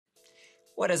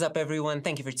What is up, everyone?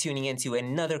 Thank you for tuning in to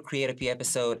another Creatopy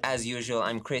episode. As usual,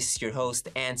 I'm Chris, your host,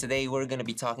 and today we're going to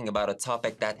be talking about a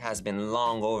topic that has been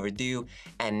long overdue,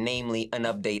 and namely an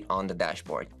update on the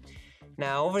dashboard.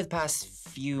 Now, over the past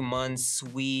few months,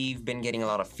 we've been getting a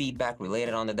lot of feedback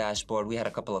related on the dashboard. We had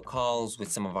a couple of calls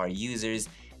with some of our users,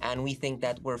 and we think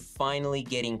that we're finally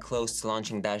getting close to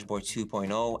launching Dashboard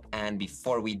 2.0. And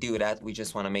before we do that, we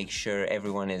just want to make sure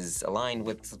everyone is aligned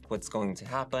with what's going to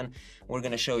happen. We're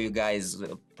going to show you guys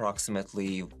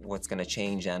approximately what's going to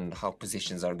change and how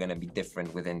positions are going to be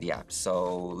different within the app.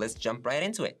 So let's jump right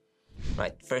into it.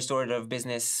 Right, first order of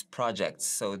business, projects.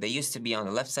 So they used to be on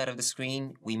the left side of the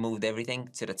screen. We moved everything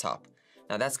to the top.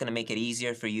 Now that's going to make it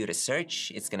easier for you to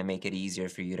search. It's going to make it easier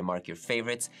for you to mark your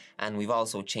favorites. And we've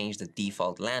also changed the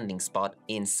default landing spot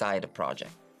inside a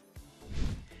project.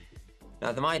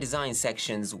 Now the My Design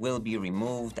sections will be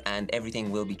removed and everything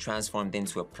will be transformed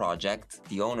into a project.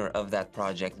 The owner of that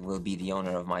project will be the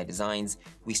owner of My Designs.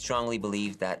 We strongly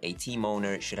believe that a team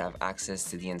owner should have access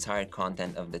to the entire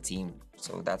content of the team,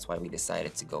 so that's why we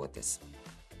decided to go with this.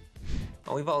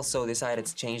 And we've also decided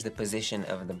to change the position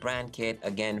of the brand kit,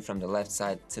 again from the left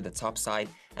side to the top side,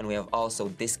 and we have also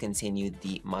discontinued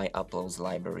the My Uploads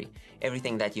library.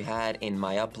 Everything that you had in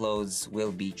My Uploads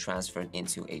will be transferred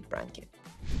into a brand kit.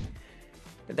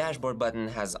 The dashboard button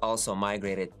has also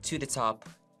migrated to the top,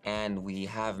 and we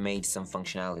have made some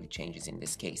functionality changes in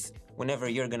this case. Whenever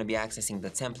you're going to be accessing the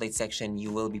template section,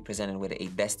 you will be presented with a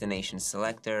destination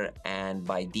selector, and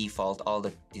by default, all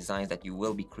the designs that you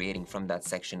will be creating from that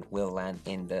section will land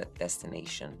in the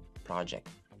destination project.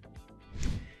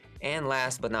 And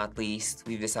last but not least,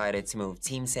 we've decided to move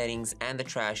team settings and the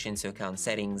trash into account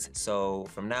settings. So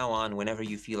from now on, whenever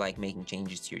you feel like making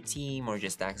changes to your team or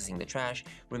just accessing the trash,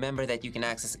 remember that you can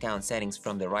access account settings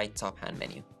from the right top hand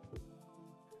menu.